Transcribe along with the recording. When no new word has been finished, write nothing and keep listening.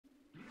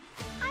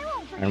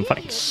I'm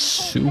fighting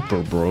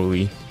Super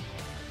Broly.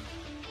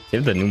 Do you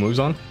have the new moves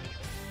on?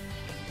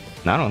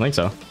 No, I don't think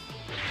so.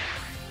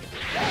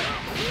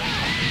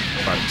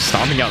 Right,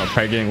 stomping out a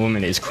pregnant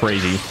woman is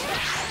crazy.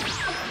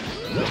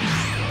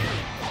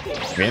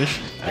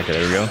 Vanish? Okay,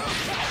 there we go.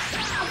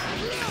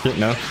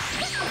 No.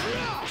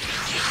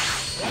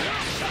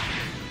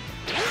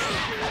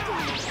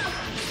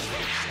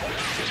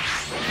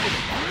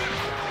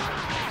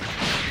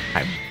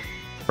 Alright.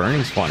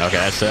 Burning Spawn. Okay,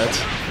 that's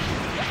it.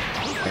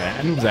 Yeah,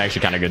 that move's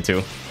actually kind of good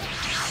too.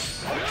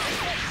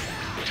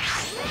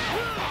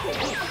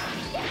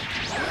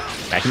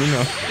 Back in,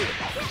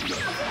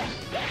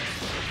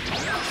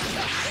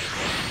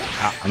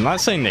 I'm not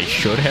saying they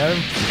should have,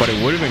 but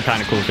it would have been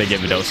kind of cool if they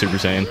gave Videl Super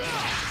Saiyan.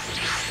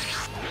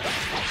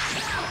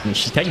 I mean,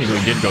 she technically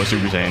did go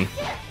Super Saiyan.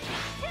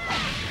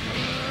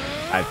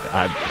 I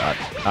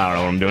don't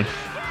know what I'm doing.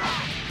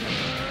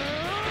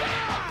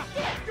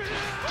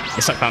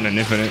 Guess I found an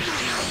infinite.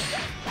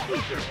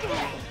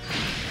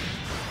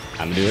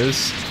 I'm gonna do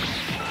this.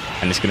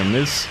 I'm just gonna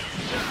miss.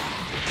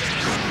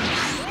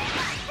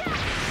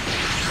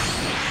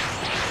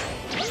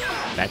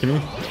 Back at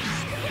me.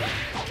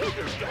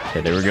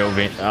 Okay, there we go.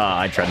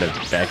 I tried to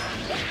back. I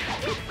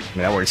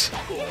mean, that works.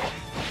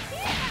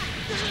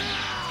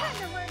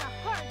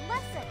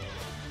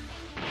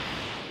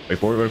 Wait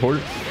for it, wait for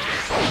it.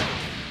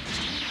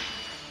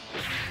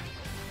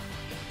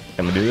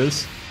 I'm gonna do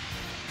this.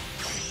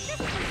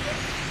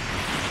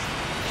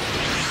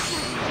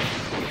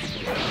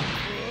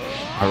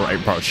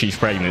 Alright, bro, she's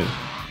pregnant.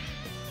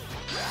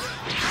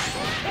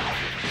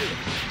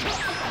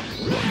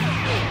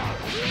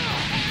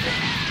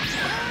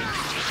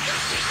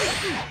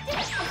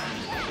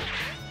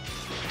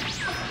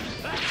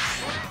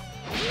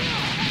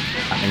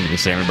 I think you can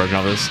see me broken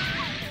off this.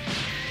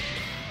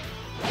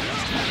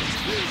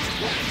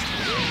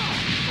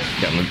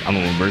 Yeah, I'm a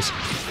reverse.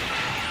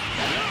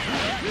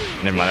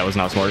 Never mind, that was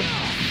not smart.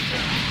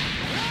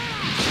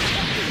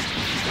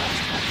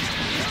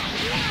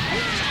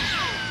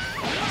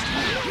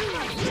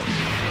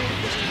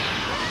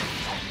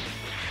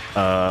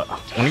 I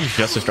want to use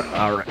Justice.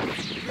 Alright.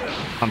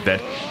 I'm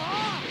dead.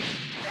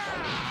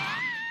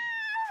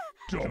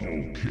 Double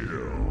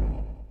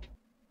kill.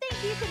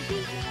 Think you can beat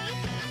me?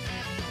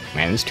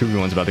 Man, this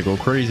 2v1's about to go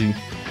crazy.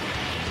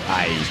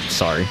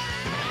 Sorry.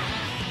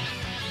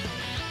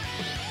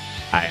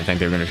 I think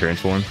they're gonna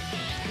transform.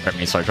 Let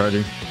me start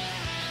charging.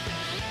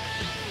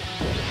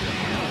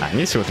 I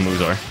need to see what the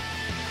moves are.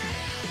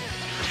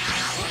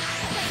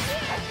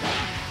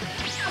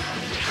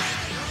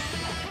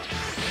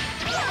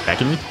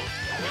 Back in me?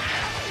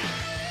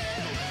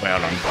 Wait,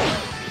 hold on.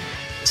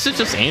 This is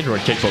just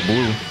Android kick for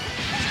blue.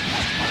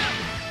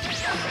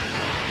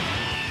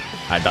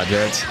 I dodge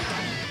it.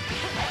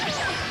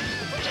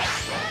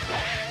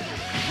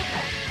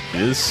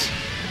 This.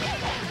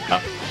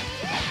 Oh.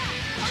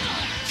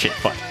 Shit,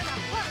 fuck.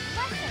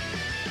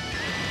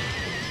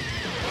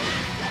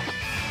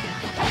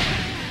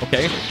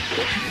 Okay.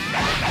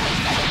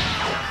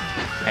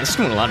 Man, it's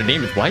doing a lot of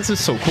damage. Why is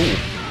this so cool?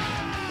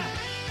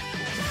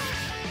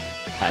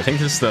 I think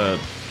this is the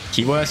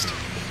Key West.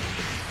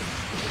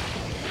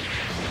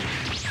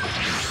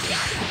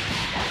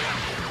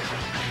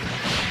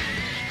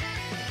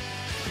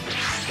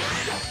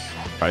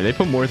 Alright, they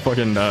put more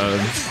fucking, I don't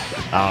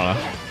know.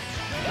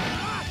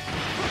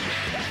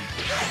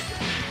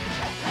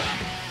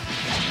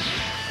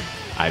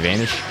 I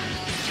vanish.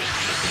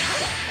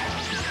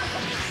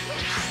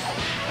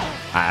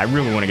 I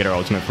really want to get our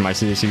ultimate for my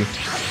CAC.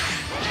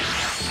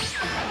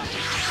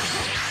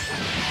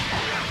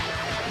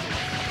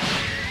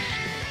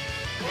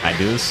 I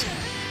do this.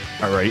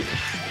 Alright.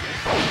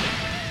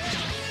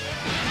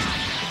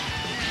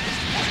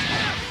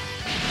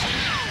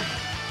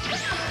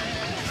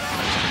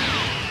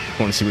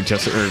 I want to see what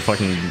just or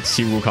fucking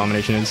C rule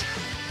combination is.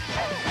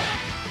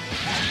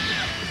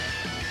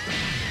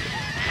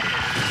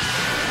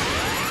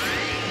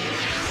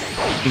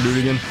 Do it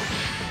again.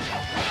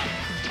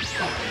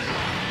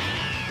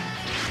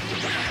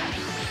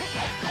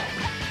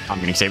 I'm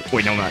getting saved.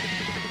 Wait, no, I'm not.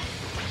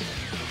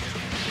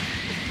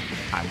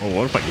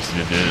 What if I used to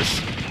do this?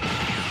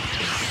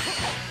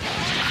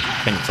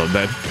 I think it's so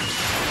dead.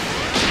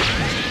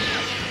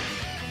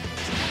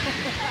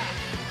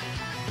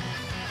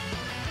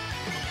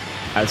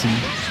 As he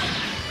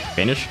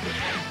finish.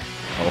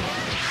 Oh.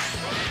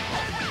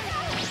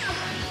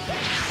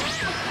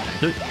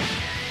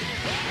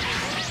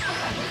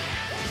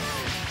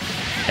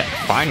 Yeah,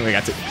 finally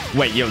got to.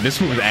 Wait, yo,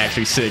 this move is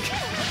actually sick.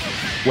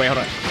 Wait, hold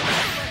on.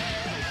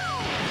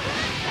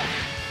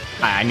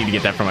 I need to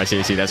get that for my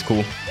CAC. That's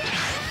cool.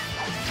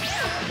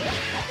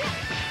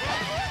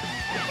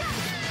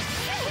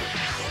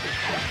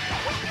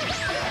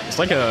 It's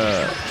like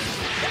a...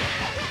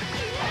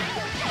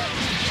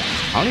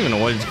 I don't even know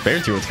what it's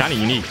compared to. It's kind of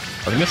unique.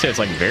 I was gonna say it's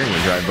like variant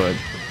drive, but...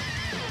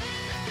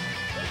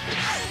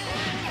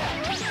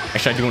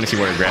 Actually, I do want to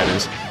see where a grab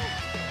is.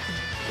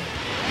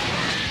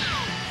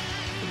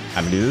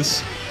 I'm gonna do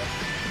this.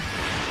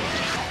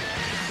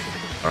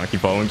 Alright, keep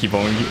following, keep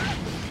following.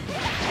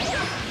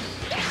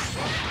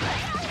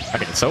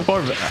 Okay, so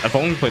far, I've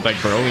only played like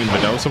Broly and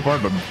Videl so far,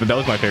 but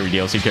Videl's my favorite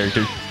DLC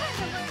character.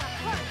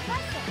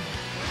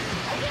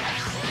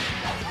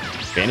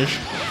 Vanish.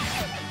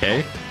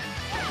 Okay.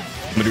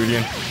 I'm gonna do it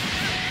again.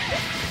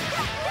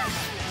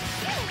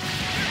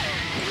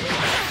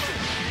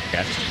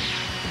 Okay.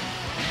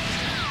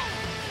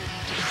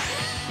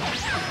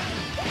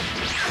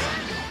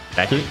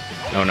 Back it?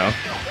 Oh no.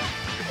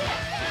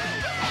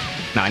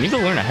 Nah, I need to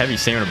learn a heavy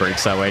stamina break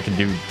so that way I can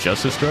do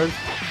Justice Drive.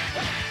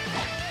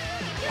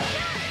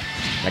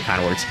 That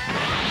kind of works.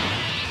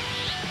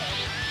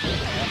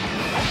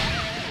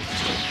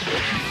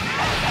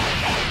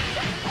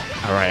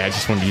 Alright, I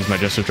just wanted to use my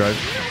Justice Drive.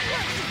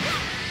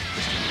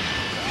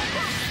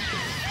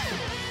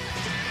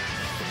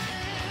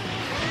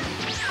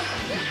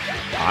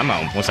 I'm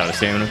almost out of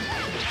stamina.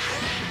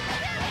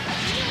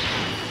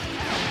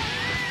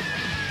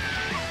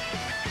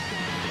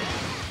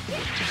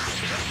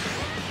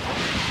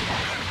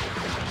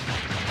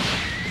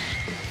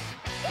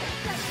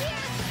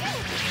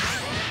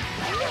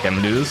 Okay, I'm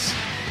gonna do this.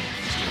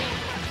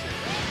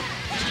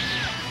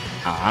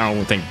 I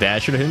don't think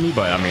that should have hit me,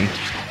 but I mean.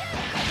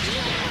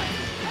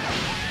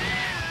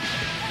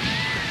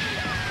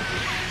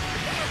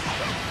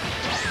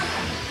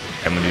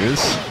 I'm gonna do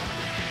this.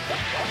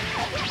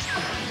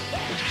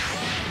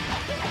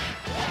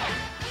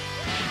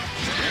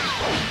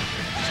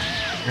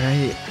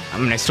 Right. I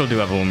mean, I still do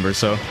have a limber,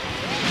 so.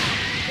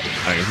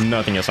 I mean, there's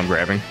nothing else I'm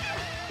grabbing.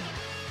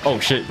 Oh,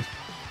 shit.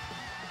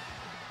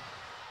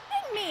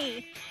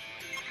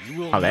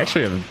 Oh, they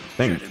actually have a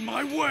thing. In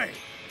my way.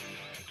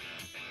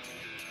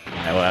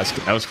 Yeah, well,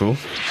 that was cool.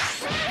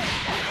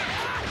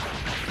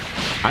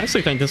 I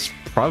honestly think this is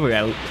probably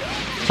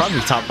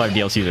top 5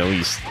 DLCs at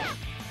least.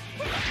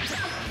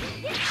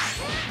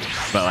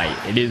 But like,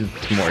 it is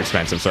more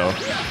expensive, so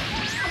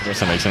I guess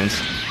that makes sense.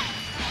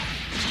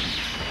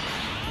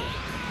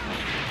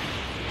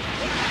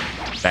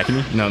 Back to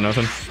me? No,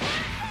 nothing.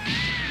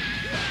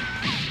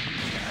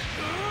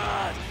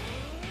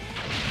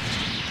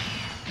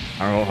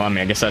 I don't know. I mean,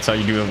 I guess that's how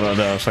you do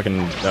the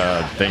fucking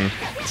thing.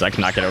 So I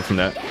can knock it out from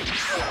that.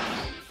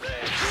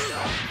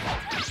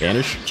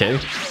 Vanish. Okay.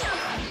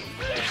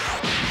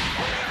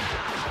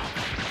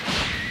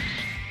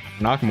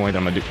 Knock more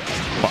than I'm gonna do.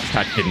 Fuck,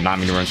 I did not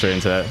mean to run straight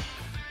into that.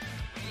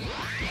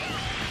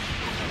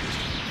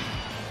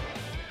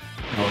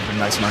 That would have been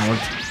nice if mine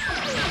worked.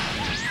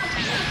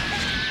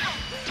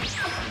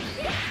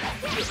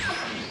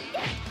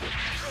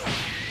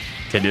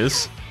 Okay, do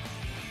this.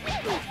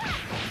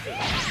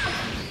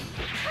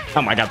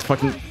 Oh my god, the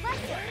fucking...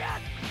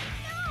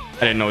 I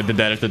didn't know it did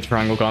that at the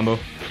triangle combo.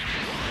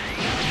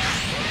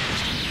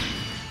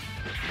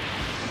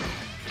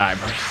 Alright,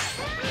 bro.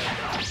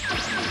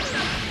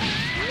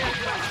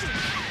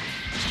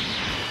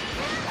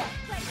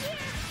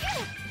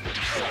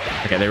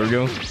 Okay, there we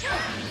go.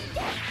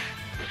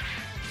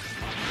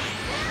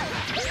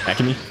 Back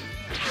to me.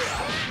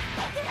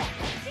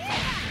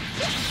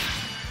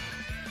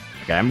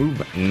 Okay, I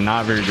move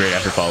not very great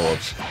after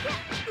follow-ups.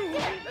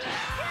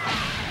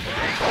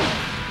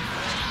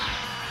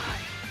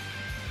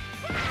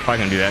 Probably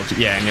gonna do that.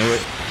 Yeah, I knew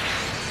it.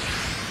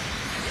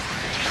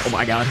 Oh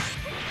my god.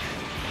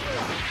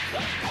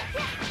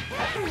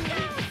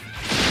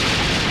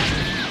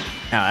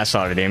 Ah, that's a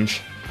lot of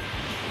damage.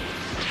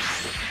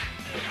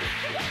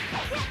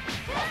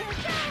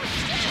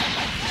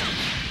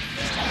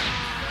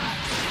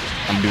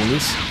 I'm doing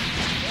this.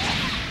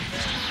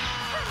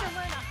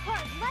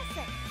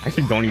 I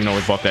actually don't even know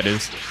what buff that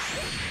is.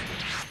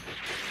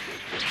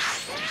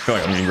 I feel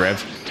like I'm getting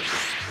grabbed.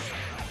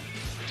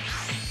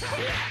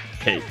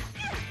 Hey.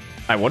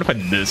 Alright, what if I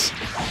did this?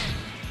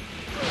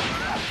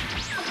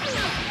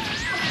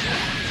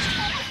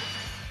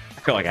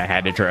 I feel like I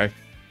had to try.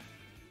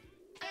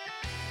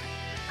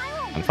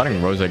 I'm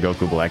fighting Rose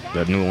Goku Black,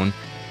 the new one.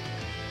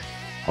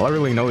 All I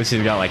really know is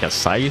he's got like a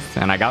scythe,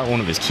 and I got one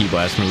of his Ki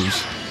Blast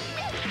moves.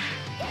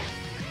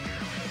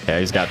 Yeah,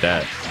 he's got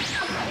that.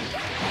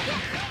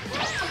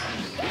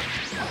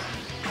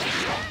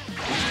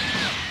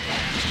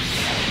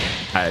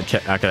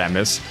 How could I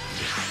miss?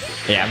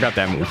 Yeah, I've got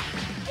that move.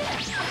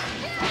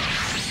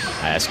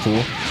 That's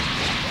cool.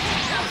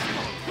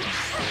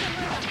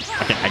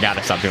 Okay, I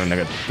gotta stop doing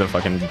the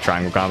fucking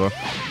triangle combo,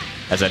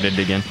 as I did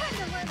again.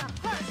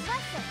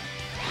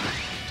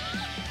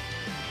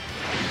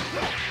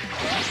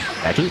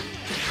 Actually.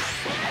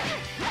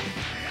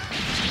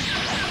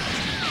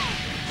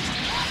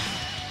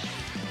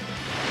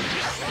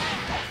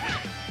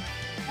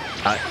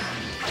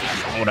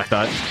 What I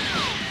thought.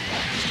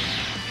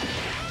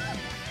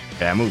 Yeah,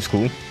 that move's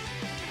cool.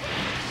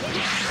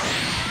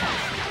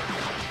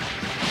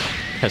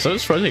 Okay, so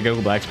this Rose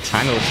Goku Black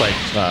kind of looks like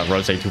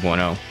Rose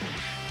 2.0.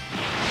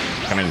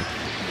 I mean,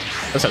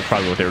 that's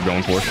probably what they were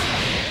going for.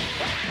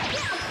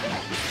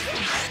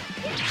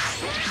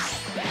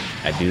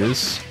 I do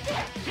this.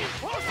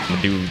 I'm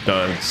gonna do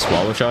the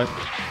swallow shot,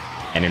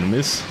 and it'll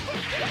miss.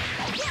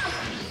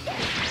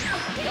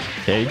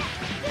 Okay,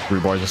 3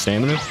 bars of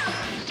stamina.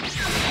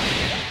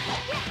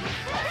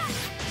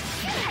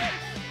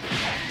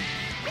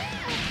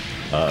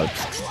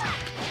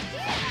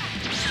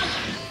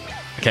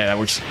 Okay, that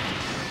works.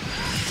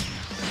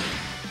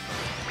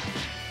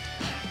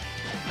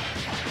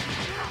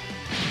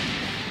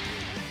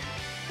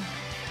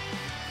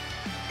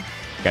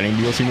 Got any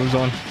DLC moves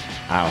on?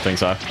 I don't think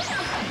so.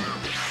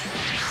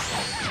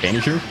 Danny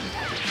true?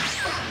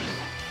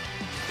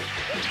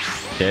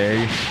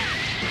 Okay.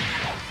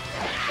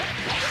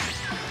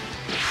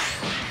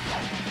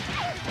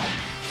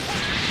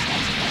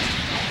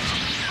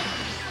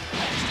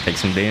 Take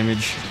some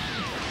damage.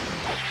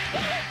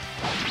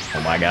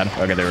 Oh my god.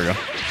 Okay, there we go.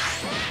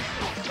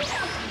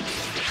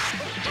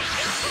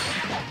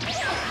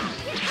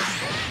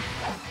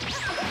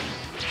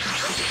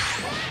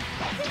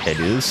 It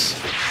is.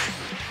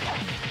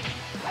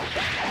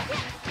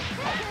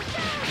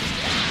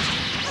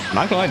 I'm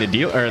not gonna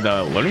lie,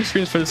 the loading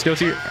screens for this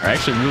DLC are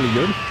actually really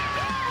good.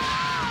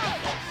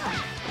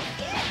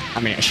 I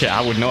mean, shit,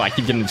 I would know. I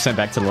keep getting sent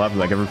back to the lobby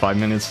like every 5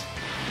 minutes.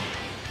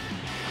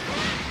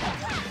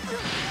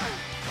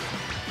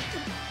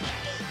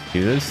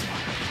 Do this.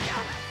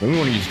 Maybe we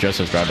want to use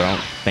Justice Route, but I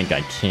don't think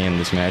I can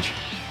this match.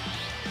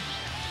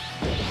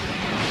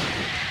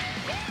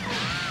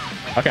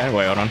 Okay,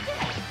 wait, hold on.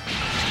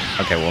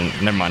 Okay, well,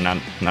 never mind,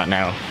 not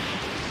now.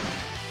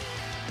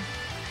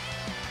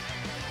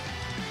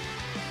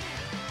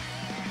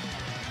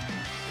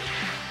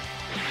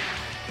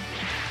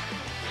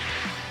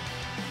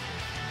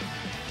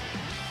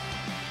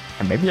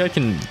 And maybe I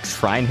can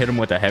try and hit him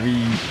with a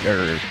heavy,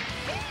 or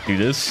do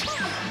this.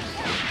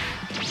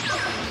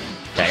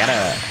 Yeah,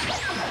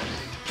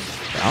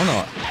 I don't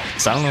know.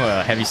 Cause I don't know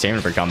a heavy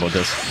stamina break combo with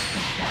this.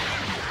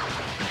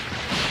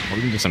 Or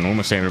we can just a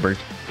normal stamina break.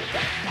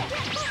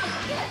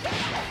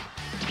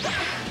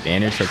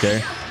 Vanish,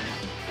 okay.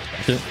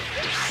 That's it.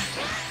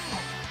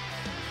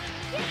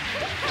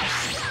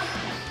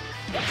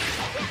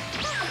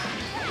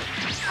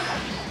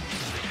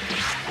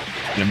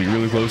 Gonna be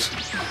really close.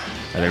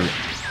 Oh, there we go.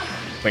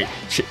 Wait,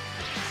 shit.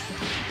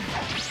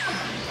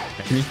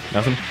 Catch me?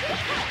 Nothing?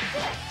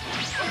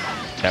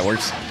 That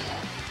works.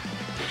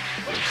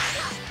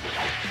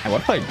 Hey,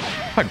 what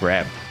if I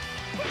grab?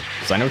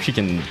 Because I know she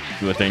can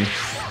do a thing.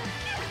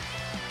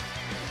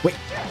 Wait.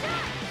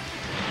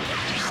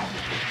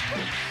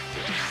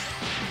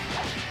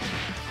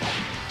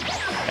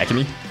 Back to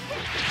me.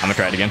 I'm gonna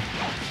try it again.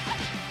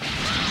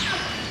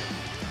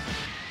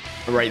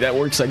 Right, that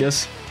works, I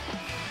guess.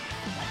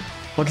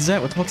 What is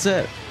that? What the fuck is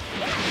that?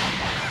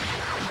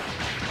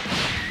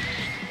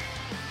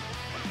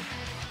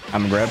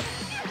 I'm gonna grab.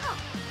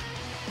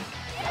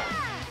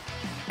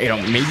 You know,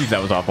 maybe if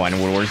that was offline, it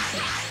would work.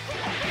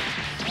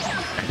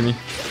 Back to me.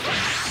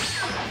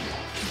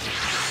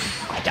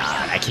 Oh my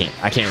god, I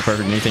can't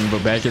perfect anything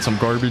but back at some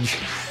garbage.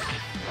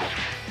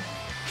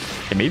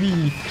 Okay,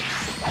 maybe.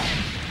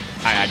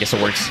 I guess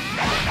it works.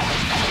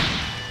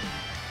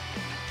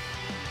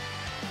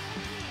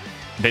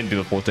 Didn't do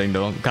the full thing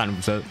though. I'm kind of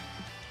upset.